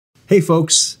Hey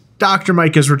folks, Dr.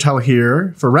 Mike Israetel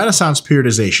here for Renaissance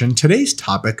Periodization. Today's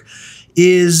topic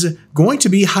is going to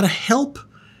be how to help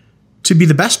to be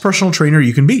the best personal trainer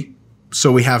you can be.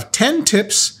 So we have 10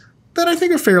 tips that I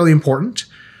think are fairly important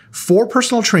for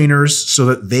personal trainers so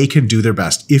that they can do their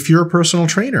best. If you're a personal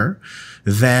trainer,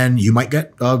 then you might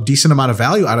get a decent amount of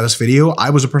value out of this video.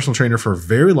 I was a personal trainer for a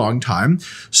very long time.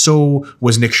 So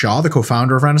was Nick Shaw, the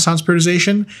co-founder of Renaissance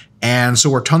Periodization. And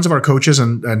so were tons of our coaches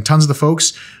and tons of the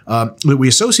folks that we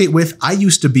associate with. I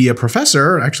used to be a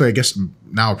professor, actually, I guess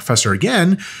now a professor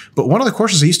again, but one of the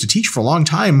courses I used to teach for a long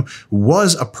time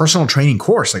was a personal training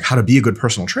course, like how to be a good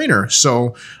personal trainer.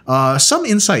 So some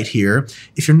insight here.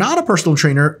 If you're not a personal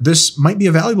trainer, this might be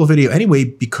a valuable video anyway,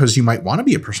 because you might want to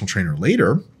be a personal trainer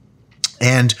later.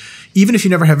 And even if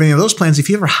you never have any of those plans, if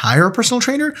you ever hire a personal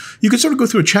trainer, you can sort of go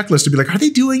through a checklist to be like, are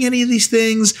they doing any of these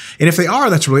things? And if they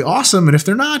are, that's really awesome. And if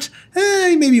they're not,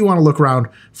 maybe you want to look around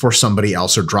for somebody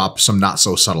else or drop some not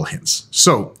so subtle hints.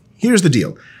 So here's the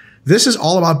deal. This is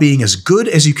all about being as good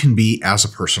as you can be as a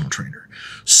personal trainer.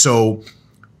 So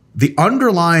the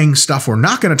underlying stuff we're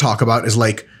not going to talk about is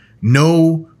like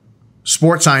know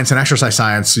sports science and exercise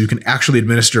science so you can actually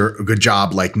administer a good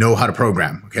job, like know how to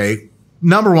program, okay?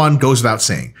 Number one goes without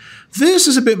saying. This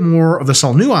is a bit more of the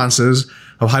subtle nuances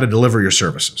of how to deliver your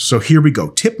services. So here we go.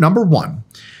 Tip number one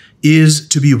is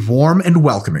to be warm and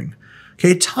welcoming.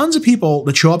 Okay, tons of people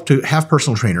that show up to have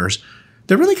personal trainers,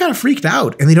 they're really kind of freaked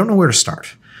out and they don't know where to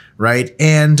start, right?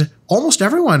 And almost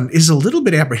everyone is a little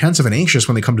bit apprehensive and anxious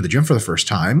when they come to the gym for the first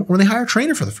time or when they hire a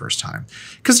trainer for the first time.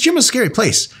 Because the gym is a scary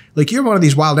place. Like you're one of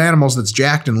these wild animals that's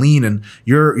jacked and lean and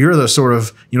you're the sort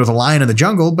of, the lion in the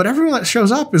jungle, but everyone that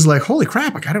shows up is like, holy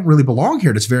crap, like I don't really belong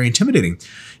here. It's very intimidating.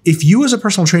 If you as a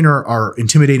personal trainer are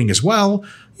intimidating as well,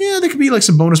 yeah, there could be like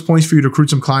some bonus points for you to recruit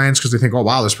some clients because they think, oh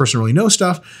wow, this person really knows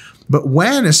stuff. But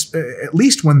at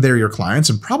least when they're your clients,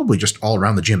 and probably just all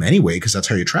around the gym anyway, because that's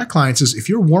how you attract clients, is if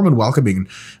you're warm and welcoming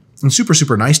and super,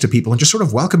 super nice to people and just sort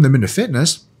of welcome them into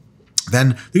fitness, then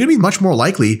they're going to be much more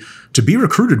likely to be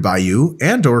recruited by you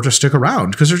and or to stick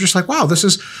around because they're just like, wow, this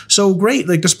is so great.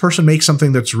 Like this person makes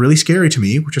something that's really scary to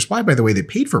me, which is why, by the way, they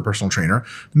paid for a personal trainer.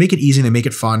 They make it easy and they make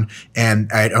it fun.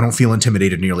 And I don't feel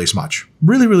intimidated nearly as much.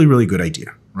 Really, really, really good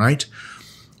idea, right?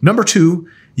 Number two,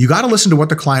 you got to listen to what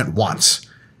the client wants.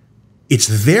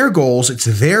 It's their goals. It's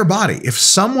their body. If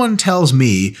someone tells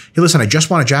me, hey, listen, I just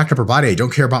want a jacked upper body. I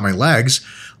don't care about my legs.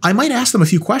 I might ask them a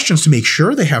few questions to make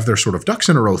sure they have their sort of ducks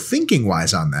in a row thinking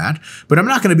wise on that. But I'm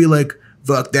not going to be like,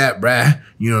 fuck that, bruh.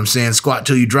 You know what I'm saying? Squat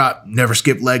till you drop, never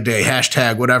skip leg day,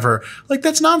 hashtag whatever. Like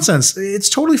that's nonsense. It's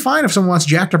totally fine if someone wants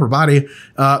jacked upper body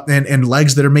and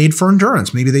legs that are made for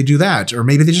endurance. Maybe they do that. Or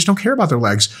maybe they just don't care about their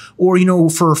legs. Or,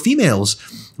 for females,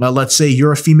 let's say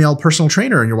you're a female personal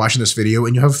trainer and you're watching this video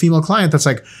and you have a female client that's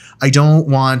like, I don't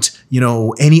want,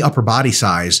 any upper body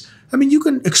size. I mean, you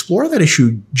can explore that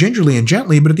issue gingerly and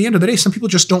gently, but at the end of the day, some people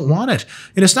just don't want it.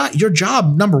 And it's not your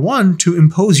job, number one, to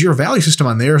impose your value system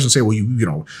on theirs and say, well,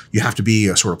 you have to be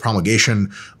a sort of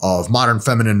promulgation of modern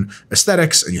feminine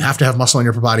aesthetics and you have to have muscle on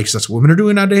your upper body because that's what women are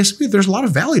doing nowadays. There's a lot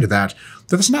of value to that.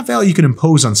 But that's not value you can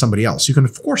impose on somebody else. You can,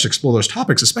 of course, explore those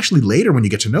topics, especially later when you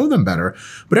get to know them better.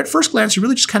 But at first glance, you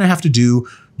really just kind of have to do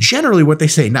generally what they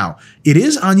say. Now, it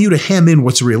is on you to hem in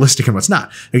what's realistic and what's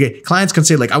not. Okay, clients can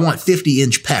say like, I want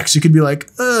 50-inch pecs. You could be like,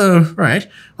 right.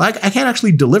 Well, I can't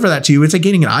actually deliver that to you. It's like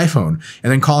getting an iPhone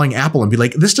and then calling Apple and be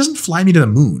like, this doesn't fly me to the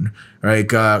moon. Like,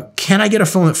 can I get a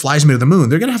phone that flies me to the moon?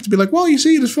 They're going to have to be like, well, you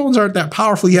see, these phones aren't that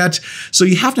powerful yet. So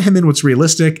you have to hem in what's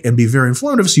realistic and be very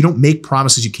informative so you don't make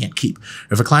promises you can't keep.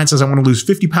 If a client says, I want to lose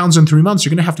 50 pounds in 3 months, you're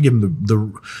going to have to give them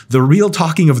the real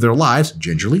talking of their lives,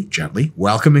 gingerly, gently,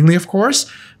 welcomingly, of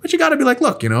course. But you got to be like,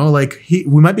 look, we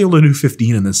might be able to do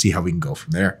 15 and then see how we can go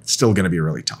from there. It's still going to be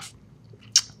really tough.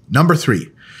 Number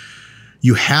three,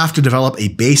 you have to develop a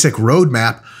basic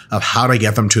roadmap of how to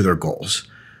get them to their goals.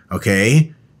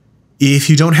 Okay? If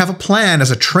you don't have a plan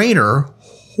as a trainer,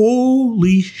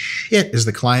 holy shit, is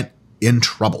the client in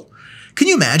trouble. Can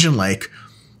you imagine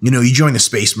you join the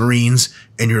Space Marines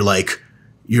and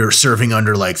you're serving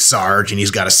under like Sarge and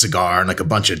he's got a cigar and like a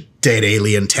bunch of dead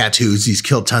alien tattoos. He's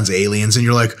killed tons of aliens. And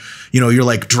you're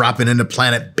like dropping into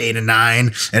planet Beta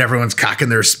 9 and everyone's cocking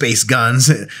their space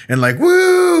guns and like,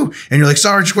 woo. And you're like,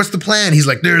 Sarge, what's the plan? He's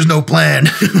like, there's no plan.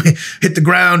 Hit the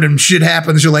ground and shit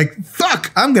happens. You're like,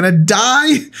 fuck, I'm going to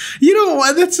die.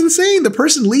 That's insane. The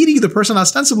person leading, the person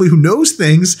ostensibly who knows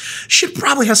things should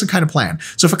probably have some kind of plan.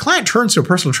 So if a client turns to a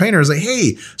personal trainer and is like,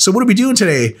 hey, so what are we doing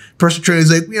today? Personal trainer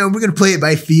is like, we're going to play it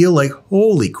by feel. Like,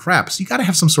 holy crap. So you got to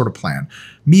have some sort of plan.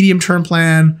 Medium-term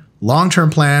plan, long-term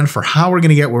plan for how we're going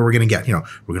to get where we're going to get. You know,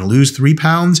 we're going to lose 3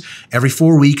 pounds every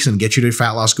 4 weeks and get you to a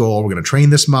fat loss goal. We're going to train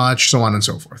this much, so on and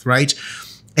so forth, right?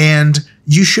 And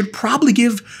you should probably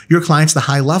give your clients the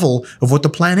high level of what the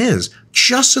plan is,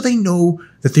 just so they know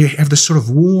that they have this sort of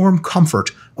warm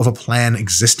comfort of a plan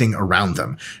existing around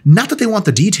them. Not that they want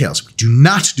the details. Do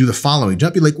not do the following.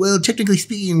 Don't be like, well, technically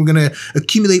speaking, we're going to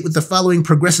accumulate with the following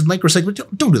progressive microcycle.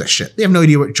 Don't do that shit. They have no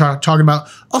idea what you're talking about.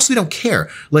 Also, they don't care.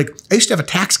 Like, I used to have a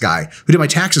tax guy who did my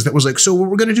taxes that was like, so what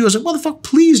we're going to do is like, motherfucker,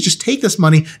 please just take this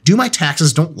money, do my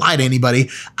taxes, don't lie to anybody.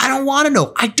 I don't want to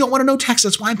know. I don't want to know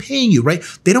taxes. That's why I'm paying you, right?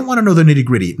 They don't want to know the nitty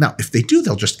gritty. Now, if they do,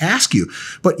 they'll just ask you,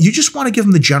 but you just want to give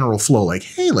them the general flow. Like,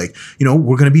 hey, like, you know,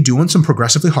 we're going to be doing some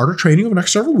progressively harder training over the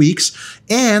next several weeks.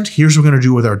 And here's what we're going to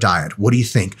do with our diet. What do you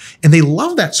think? And they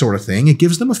love that sort of thing. It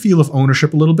gives them a feel of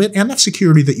ownership a little bit and that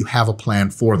security that you have a plan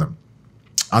for them.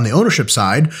 On the ownership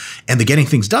side and the getting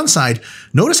things done side,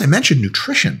 notice I mentioned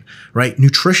nutrition, right?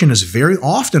 Nutrition is very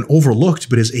often overlooked,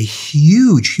 but is a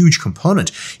huge, huge component.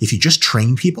 If you just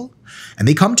train people and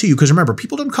they come to you, because remember,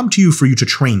 people don't come to you for you to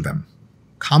train them.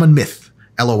 Common myth,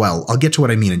 LOL. I'll get to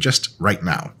what I mean in just right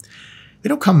now. They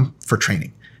don't come for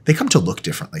training. They come to look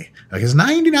differently. Because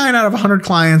 99 out of 100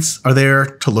 clients are there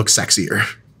to look sexier.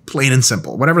 Plain and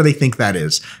simple. Whatever they think that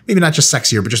is. Maybe not just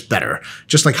sexier, but just better.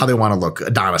 Just like how they want to look.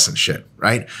 Adonis and shit,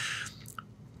 right?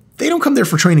 They don't come there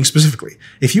for training specifically.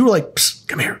 If you were like, psst,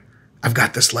 come here. I've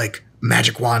got this like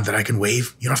magic wand that I can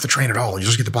wave. You don't have to train at all. You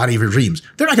just get the body of your dreams.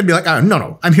 They're not going to be like, oh,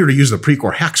 no, I'm here to use the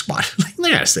Precor hack squat. They're not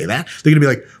going to say that. They're going to be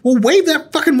like, well, wave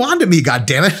that fucking wand at me,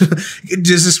 goddammit.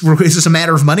 Is this a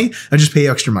matter of money? I just pay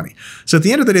you extra money. So at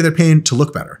the end of the day, they're paying to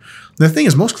look better. The thing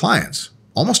is, most clients,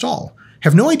 almost all,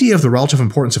 have no idea of the relative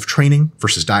importance of training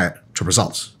versus diet to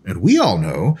results. And we all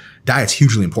know diet's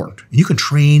hugely important. And you can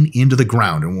train into the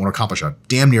ground and won't accomplish a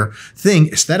damn near thing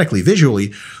aesthetically,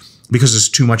 visually, because there's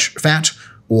too much fat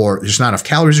or there's not enough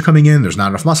calories are coming in, there's not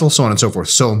enough muscle, so on and so forth.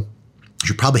 So you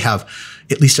should probably have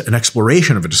at least an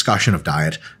exploration of a discussion of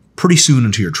diet pretty soon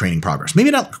into your training progress.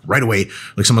 Maybe not right away,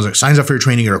 like someone's like signs up for your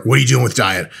training, you're like, what are you doing with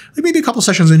diet? Like maybe a couple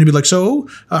sessions in, you'd be like, so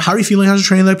how are you feeling? How's your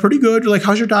training? Like pretty good. Like,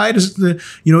 how's your diet? Is it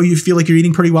you feel like you're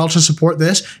eating pretty well to support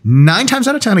this? 9 times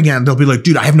out of 10 again, they'll be like,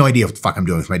 dude, I have no idea what the fuck I'm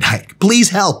doing with my diet. Please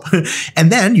help. And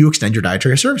then you extend your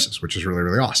dietary services, which is really,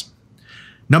 really awesome.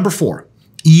 Number 4,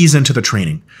 ease into the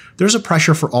training. There's a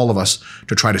pressure for all of us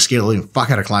to try to scale the fuck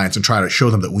out of clients and try to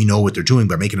show them that we know what they're doing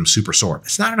by making them super sore.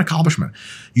 It's not an accomplishment.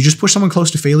 You just push someone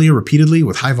close to failure repeatedly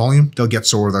with high volume, they'll get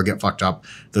sore, they'll get fucked up,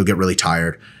 they'll get really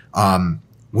tired.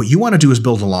 What you want to do is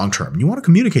build a long term. You want to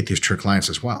communicate these to your clients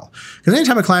as well. Because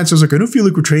anytime a client says, like, I don't feel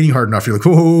like we're training hard enough, you're like,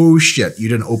 oh shit, you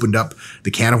didn't opened up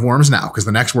the can of worms now because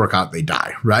the next workout they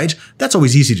die, right? That's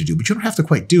always easy to do, but you don't have to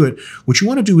quite do it. What you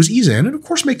want to do is ease in and of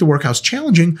course make the workouts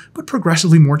challenging, but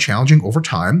progressively more challenging over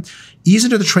time. Ease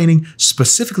into the training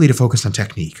specifically to focus on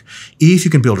technique. If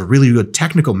you can build a really good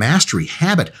technical mastery,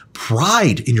 habit,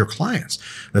 pride in your clients,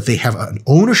 that they have an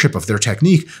ownership of their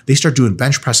technique, they start doing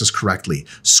bench presses correctly,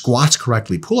 squats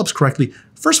correctly, pull-ups correctly.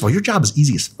 First of all, your job is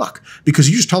easy as fuck because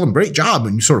you just tell them great job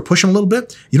and you sort of push them a little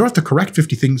bit. You don't have to correct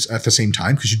 50 things at the same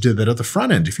time because you did that at the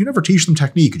front end. If you never teach them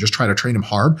technique and just try to train them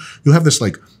hard, you'll have this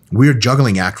like weird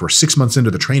juggling act where 6 months into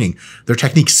the training, their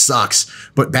technique sucks,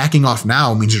 but backing off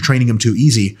now means you're training them too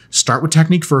easy. Start with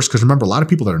technique first because remember, a lot of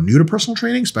people that are new to personal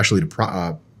training, especially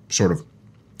to sort of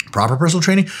proper personal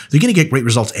training, they're going to get great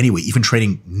results anyway, even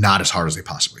training not as hard as they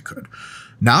possibly could.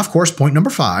 Now, of course, point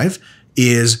number 5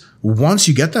 is once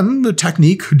you get them the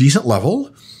technique decent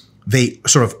level, they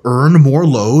sort of earn more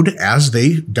load as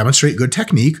they demonstrate good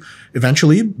technique.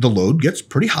 Eventually, the load gets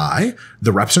pretty high.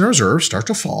 The reps in reserve start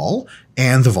to fall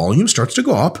and the volume starts to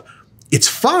go up. It's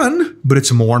fun, but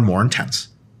it's more and more intense.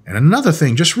 And another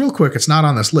thing, just real quick, it's not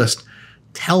on this list.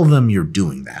 Tell them you're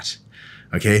doing that.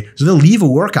 Okay. So they'll leave a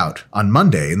workout on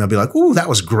Monday and they'll be like, ooh, that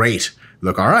was great.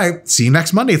 Look, all right, see you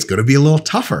next Monday. It's going to be a little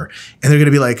tougher. And they're going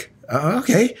to be like,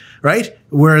 okay, right?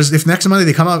 Whereas if next Monday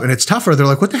they come up and it's tougher, they're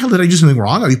like, what the hell, did I do something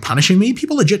wrong? Are you punishing me?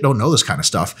 People legit don't know this kind of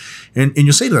stuff. And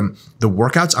you'll say to them, the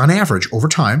workouts on average over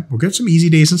time, we'll get some easy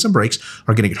days and some breaks,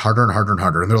 are going to get harder and harder and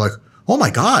harder. And they're like, oh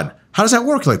my God, how does that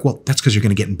work? Like, well, that's because you're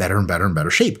going to get in better and better and better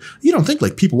shape. You don't think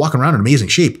like people walking around in amazing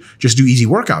shape just do easy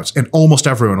workouts. And almost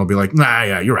everyone will be like, nah,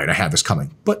 yeah, you're right. I had this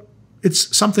coming. But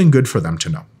it's something good for them to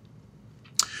know.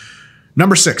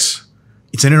 Number 6,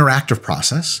 it's an interactive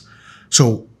process.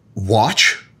 So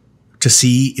watch to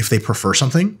see if they prefer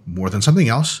something more than something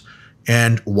else,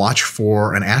 and watch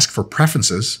for and ask for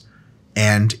preferences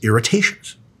and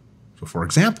irritations. So for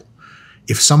example,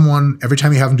 if someone, every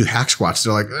time you have them do hack squats,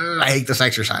 they're like, I hate this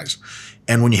exercise.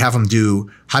 And when you have them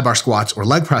do high bar squats or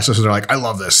leg presses, they're like, I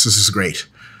love this. This is great.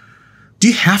 Do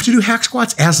you have to do hack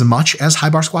squats as much as high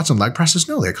bar squats and leg presses?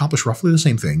 No, they accomplish roughly the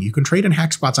same thing. You can trade in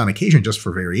hack squats on occasion just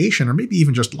for variation, or maybe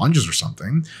even just lunges or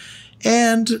something,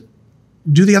 and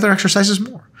do the other exercises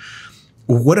more.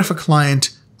 What if a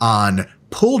client on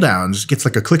pull downs gets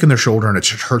like a click in their shoulder and it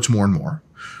just hurts more and more,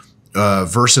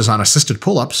 versus on assisted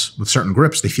pull-ups with certain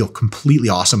grips, they feel completely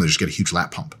awesome. They just get a huge lat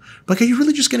pump. Like, are you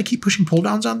really just going to keep pushing pull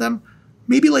downs on them?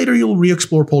 Maybe later you'll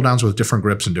re-explore pull downs with different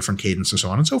grips and different cadence and so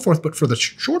on and so forth. But for the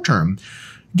short term,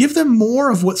 give them more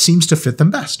of what seems to fit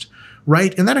them best,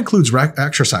 right? And that includes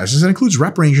exercises. It includes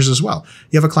rep ranges as well.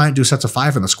 You have a client do sets of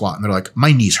 5 in the squat and they're like,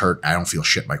 my knees hurt. I don't feel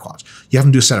shit in my quads. You have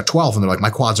them do a set of 12 and they're like, my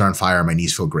quads are on fire. My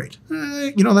knees feel great.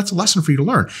 That's a lesson for you to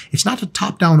learn. It's not a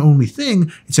top-down only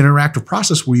thing. It's an interactive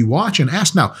process where you watch and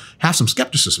ask. Now, have some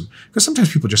skepticism, because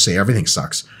sometimes people just say everything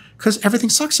sucks, because everything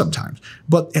sucks sometimes.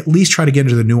 But at least try to get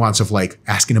into the nuance of like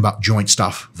asking about joint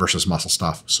stuff versus muscle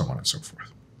stuff, so on and so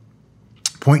forth.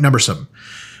 Point number 7.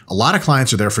 A lot of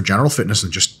clients are there for general fitness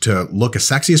and just to look as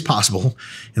sexy as possible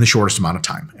in the shortest amount of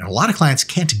time. And a lot of clients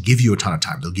can't give you a ton of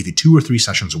time. They'll give you 2 or 3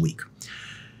 sessions a week.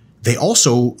 They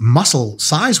also, muscle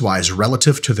size-wise,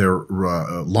 relative to their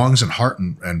lungs and heart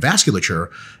and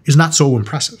vasculature, is not so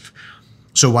impressive.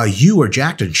 So while you are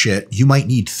jacked and shit, you might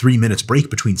need 3 minutes break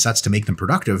between sets to make them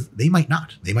productive. They might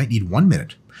not. They might need 1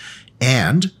 minute.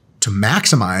 And to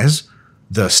maximize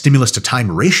the stimulus to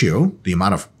time ratio, the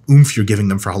amount of oomph you're giving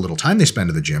them for how little time they spend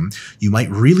at the gym, you might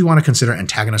really want to consider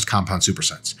antagonist compound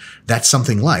supersets. That's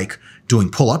something like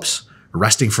doing pull-ups,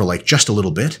 resting for like just a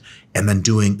little bit, and then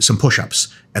doing some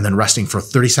push-ups, and then resting for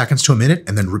 30 seconds to a minute,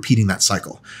 and then repeating that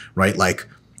cycle, right? Like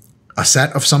a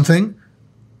set of something,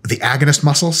 the agonist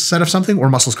muscle set of something, or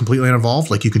muscles completely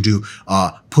uninvolved. Like you can do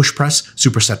push press,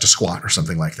 superset to squat or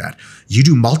something like that. You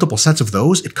do multiple sets of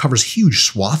those. It covers huge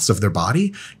swaths of their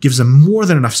body, gives them more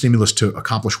than enough stimulus to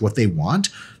accomplish what they want,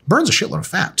 burns a shitload of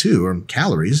fat too, or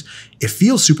calories. It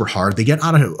feels super hard. They get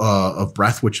out of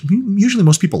breath, which usually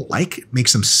most people like. It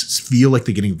makes them feel like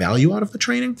they're getting value out of the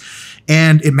training.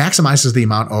 And it maximizes the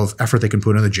amount of effort they can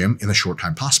put in the gym in the short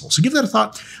time possible. So give that a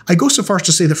thought. I go so far as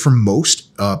to say that for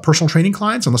most personal training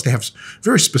clients, unless they have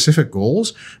very specific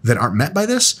goals that aren't met by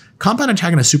this, compound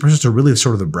antagonist supersets are really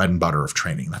sort of the bread and butter of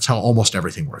training. That's how almost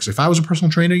everything works. If I was a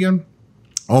personal trainer again,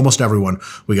 almost everyone,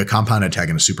 we get compound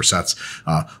antagonist supersets,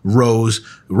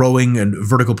 rowing and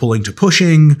vertical pulling to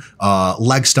pushing,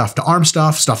 leg stuff to arm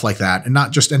stuff like that. And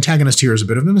not just antagonist here is a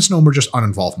bit of a misnomer, just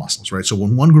uninvolved muscles, right? So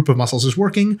when one group of muscles is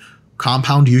working,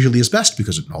 compound usually is best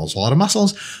because it involves a lot of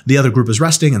muscles. The other group is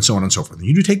resting, and so on and so forth. And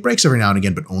you do take breaks every now and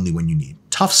again, but only when you need.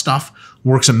 Tough stuff,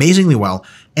 works amazingly well,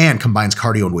 and combines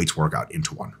cardio and weights workout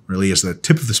into one. Really is the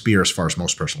tip of the spear as far as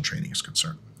most personal training is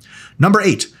concerned. Number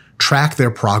 8, track their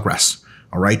progress.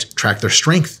 All right, track their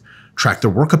strength, track their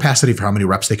work capacity for how many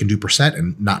reps they can do per set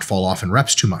and not fall off in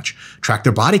reps too much. Track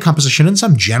their body composition in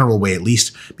some general way, at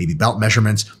least, maybe belt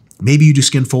measurements. Maybe you do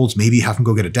skin folds, maybe you have them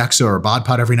go get a DEXA or a bod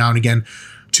pod every now and again.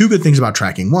 2 good things about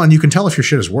tracking. 1, you can tell if your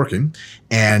shit is working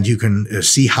and you can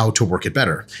see how to work it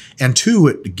better. And 2,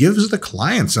 it gives the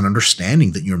clients an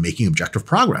understanding that you're making objective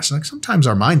progress. Like sometimes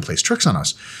our mind plays tricks on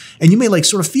us. And you may like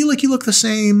sort of feel like you look the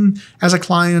same as a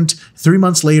client. 3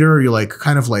 months later, you're like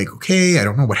kind of like, okay, I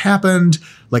don't know what happened.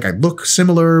 Like I look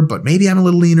similar, but maybe I'm a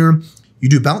little leaner. You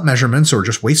do belt measurements or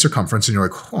just waist circumference and you're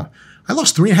like, oh, I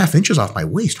lost 3.5 inches off my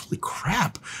waist. Holy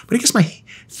crap. But I guess my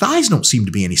thighs don't seem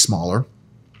to be any smaller.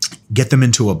 Get them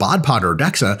into a bod pod or a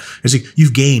DEXA, is like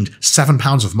you've gained 7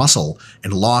 pounds of muscle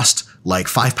and lost like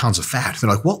 5 pounds of fat. They're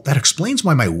like, well, that explains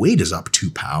why my weight is up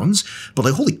 2 pounds, but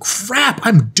like, holy crap,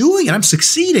 I'm doing it, I'm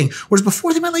succeeding. Whereas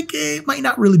before they might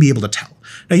not really be able to tell.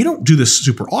 Now you don't do this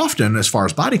super often as far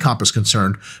as body comp is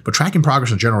concerned, but tracking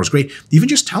progress in general is great. Even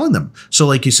just telling them. So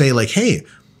like you say like, hey,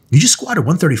 you just squatted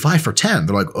 135 for 10.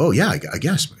 They're like, oh yeah, I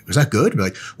guess. Is that good? Be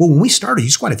like, well, when we started, you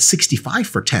squatted 65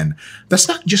 for 10. That's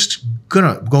not just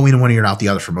gonna go in one ear and out the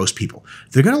other for most people.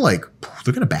 They're gonna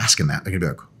bask in that. They're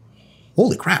gonna be like,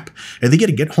 holy crap. And they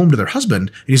get home to their husband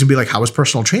and he's gonna be like, how was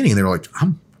personal training? And they're like,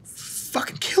 I'm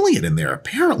fucking killing it in there.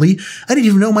 Apparently, I didn't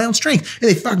even know my own strength. And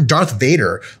they fucking Darth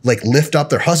Vader like lift up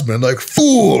their husband like,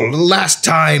 fool, last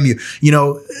time you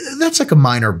know, that's like a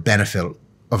minor benefit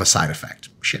of a side effect.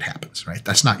 Shit happens, right?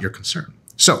 That's not your concern.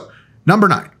 So, number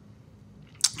 9,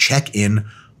 check in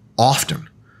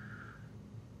often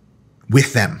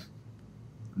with them.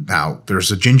 Now,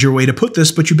 there's a ginger way to put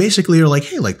this, but you basically are like,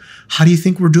 hey, like, how do you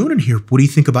think we're doing in here? What do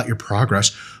you think about your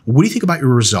progress? What do you think about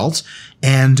your results?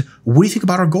 And what do you think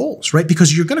about our goals, right?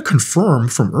 Because you're going to confirm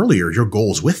from earlier your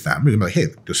goals with them. You're going to be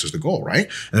like, hey, this is the goal, right?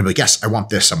 And they'll be like, yes, I want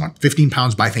this. I want 15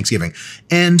 pounds by Thanksgiving.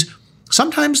 And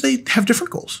sometimes they have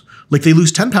different goals. Like they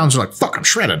lose 10 pounds, they're like, fuck, I'm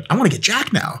shredded. I want to get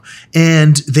jacked now.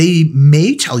 And they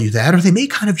may tell you that, or they may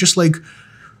kind of just like,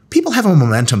 people have a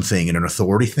momentum thing and an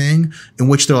authority thing in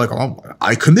which they're like, oh,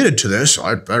 I committed to this, so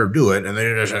I better do it. And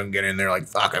they just get in there like,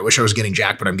 fuck, I wish I was getting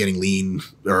jacked, but I'm getting lean,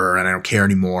 and I don't care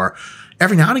anymore.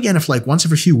 Every now and again, if like once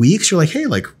every few weeks, you're like, hey,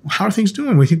 like, how are things doing?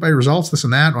 What do you think about your results, this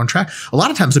and that, on track? A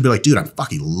lot of times they'll be like, dude, I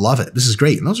fucking love it. This is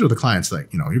great. And those are the clients that,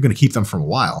 you're going to keep them for a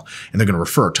while and they're going to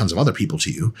refer tons of other people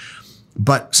to you.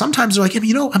 But sometimes they're like,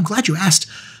 yeah, I'm glad you asked.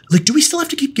 Like, do we still have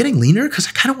to keep getting leaner? Because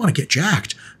I kind of want to get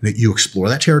jacked. And you explore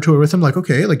that territory with them. Like,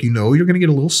 okay, like, you're going to get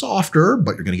a little softer,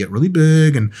 but you're going to get really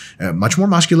big and much more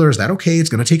muscular. Is that okay? It's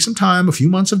going to take some time, a few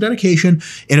months of dedication.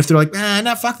 And if they're like,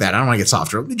 nah, fuck that. I don't want to get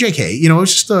softer. JK,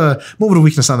 it's just a moment of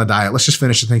weakness on the diet. Let's just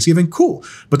finish the Thanksgiving. Cool.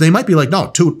 But they might be like, no,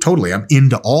 totally. I'm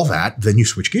into all that. Then you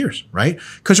switch gears, right?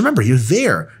 Because remember, you're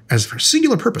there as for a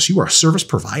singular purpose. You are a service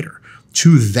provider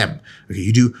to them. Okay,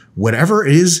 you do whatever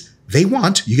it is they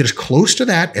want, you get as close to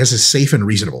that as is safe and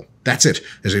reasonable. That's it.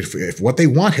 As if what they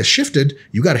want has shifted,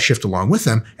 you got to shift along with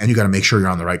them, and you got to make sure you're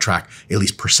on the right track, at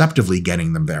least perceptively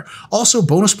getting them there. Also,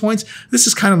 bonus points. This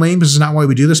is kind of lame. This is not why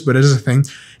we do this, but it is a thing.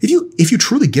 If you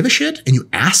truly give a shit and you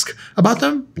ask about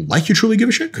them like you truly give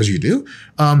a shit, because you do,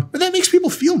 but that makes people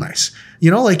feel nice.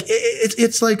 Like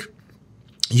it's like,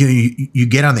 you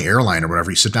get on the airline or whatever,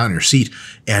 you sit down in your seat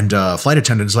and flight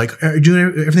attendant is like,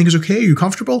 everything is okay? Are you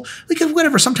comfortable? Like,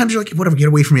 whatever. Sometimes you're like, whatever, get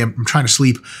away from me. I'm trying to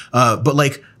sleep. But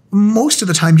like most of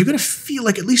the time, you're going to feel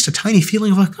like at least a tiny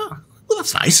feeling of like, oh, well,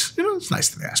 that's nice. It's nice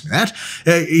that they asked me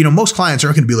that. Most clients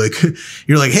aren't going to be like,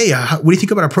 you're like, hey, what do you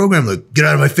think about our program? Like, get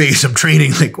out of my face. I'm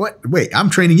training. Like, what? Wait, I'm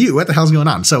training you. What the hell's going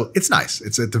on? So it's nice.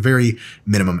 It's at the very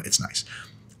minimum. It's nice.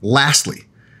 Lastly,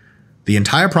 the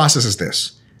entire process is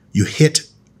this. You hit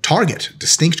target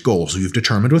distinct goals you've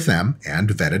determined with them and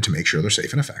vetted to make sure they're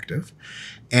safe and effective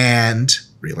and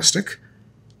realistic.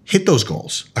 Hit those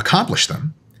goals, accomplish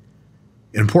them.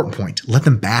 An important point, let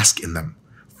them bask in them.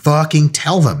 Fucking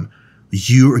tell them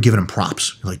you are giving them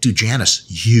props. You're like, dude, Janice,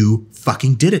 you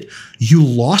fucking did it. You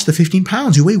lost the 15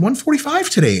 pounds. You weigh 145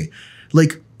 today.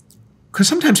 Like, because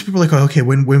sometimes people are like, oh, okay,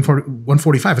 when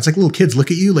 145, it's like little kids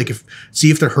look at you, like see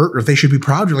if they're hurt or if they should be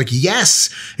proud. You're like, yes.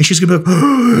 And she's going to be like,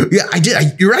 oh, yeah, I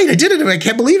did. You're right. I did it. I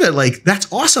can't believe it. Like, that's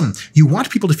awesome. You want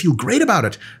people to feel great about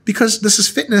it because this is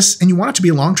fitness and you want it to be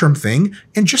a long-term thing.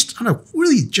 And just on a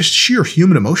really just sheer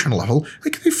human emotional level,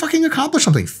 like they fucking accomplish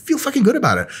something. Feel fucking good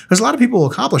about it. Because a lot of people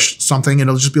will accomplish something and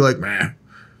it'll just be like, meh.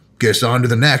 Guess on to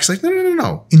the next. Like,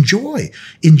 no. Enjoy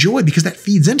because that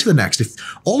feeds into the next. If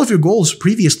all of your goals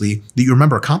previously that you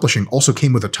remember accomplishing also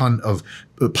came with a ton of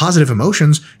positive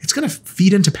emotions, it's going to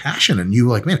feed into passion. And you're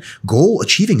like, man, goal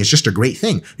achieving is just a great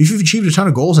thing. If you've achieved a ton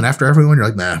of goals and after everyone, you're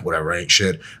like, nah, whatever, I ain't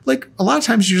shit. Like a lot of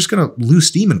times you're just going to lose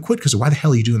steam and quit because why the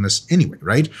hell are you doing this anyway,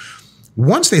 right?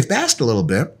 Once they've basked a little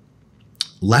bit,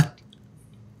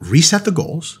 reset the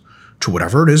goals to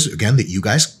whatever it is, again, that you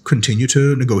guys continue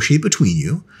to negotiate between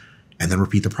you. And then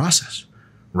repeat the process,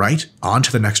 right? On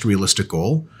to the next realistic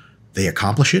goal. They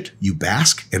accomplish it. You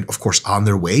bask. And of course, on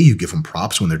their way, you give them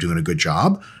props when they're doing a good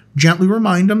job. Gently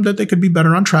remind them that they could be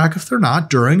better on track if they're not,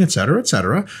 during, et cetera, et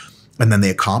cetera. And then they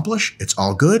accomplish. It's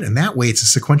all good. And that way, it's a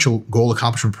sequential goal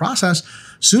accomplishment process.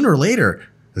 Sooner or later,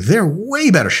 they're way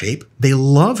better shape. They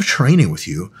love training with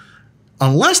you.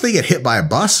 Unless they get hit by a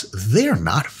bus, they're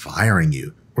not firing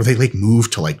you. Or they like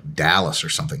move to like Dallas or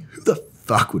something. Who the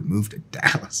fuck would move to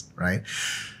Dallas, right?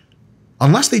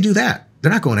 Unless they do that,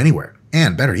 they're not going anywhere.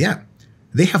 And better yet,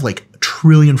 they have like a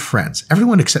trillion friends.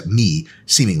 Everyone except me,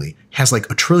 seemingly, has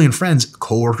like a trillion friends,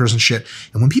 coworkers and shit.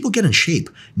 And when people get in shape,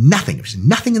 nothing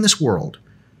in this world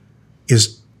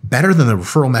is better than the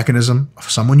referral mechanism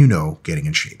of someone you know getting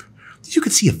in shape. You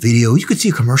could see a video, you could see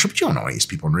a commercial, but you don't know any of these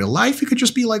people in real life. It could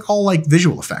just be like all like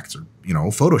visual effects or,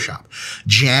 Photoshop.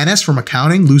 Janice from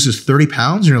accounting loses 30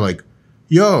 pounds and you're like,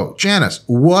 yo, Janice,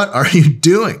 what are you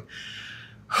doing?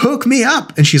 Hook me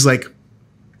up. And she's like,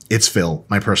 it's Phil,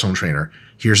 my personal trainer.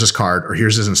 Here's his card or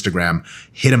here's his Instagram.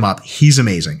 Hit him up. He's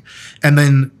amazing. And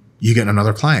then you get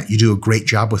another client. You do a great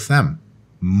job with them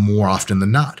more often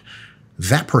than not.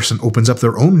 That person opens up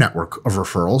their own network of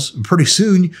referrals. And pretty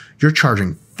soon you're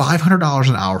charging $500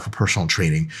 an hour for personal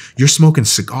training. You're smoking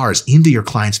cigars into your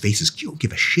clients' faces. You don't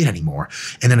give a shit anymore.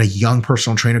 And then a young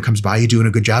personal trainer comes by you doing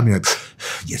a good job. And you're like,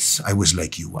 yes, I was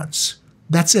like you once.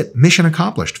 That's it. Mission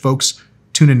accomplished. Folks,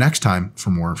 tune in next time for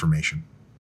more information.